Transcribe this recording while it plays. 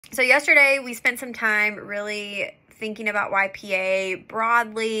So yesterday we spent some time really thinking about YPA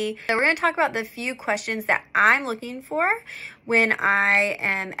broadly. So we're going to talk about the few questions that I'm looking for when I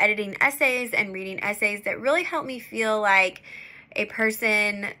am editing essays and reading essays that really help me feel like a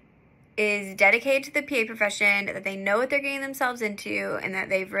person is dedicated to the PA profession, that they know what they're getting themselves into, and that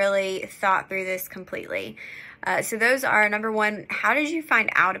they've really thought through this completely. So those are, number one, how did you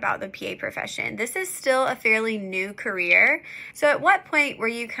find out about the PA profession? This is still a fairly new career. So at what point were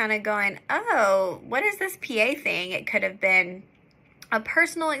you kind of going, oh, what is this PA thing? It could have been a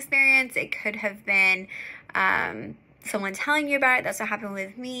personal experience. It could have been someone telling you about it. That's what happened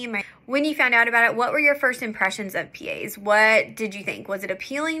with me. When you found out about it, what were your first impressions of PAs? What did you think? Was it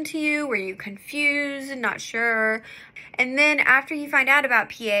appealing to you? Were you confused, not sure? And then after you find out about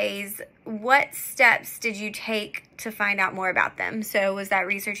PAs, what steps did you take to find out more about them? So was that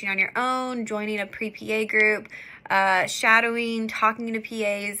researching on your own, joining a pre-PA group, shadowing, talking to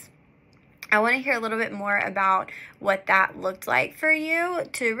PAs? I want to hear a little bit more about what that looked like for you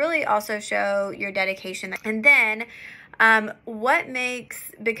to really also show your dedication. And then what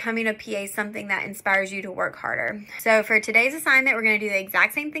makes becoming a PA something that inspires you to work harder? So for today's assignment, we're going to do the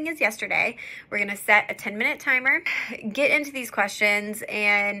exact same thing as yesterday. We're going to set a 10-minute timer, get into these questions,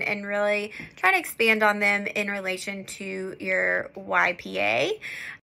 and really try to expand on them in relation to your YPA.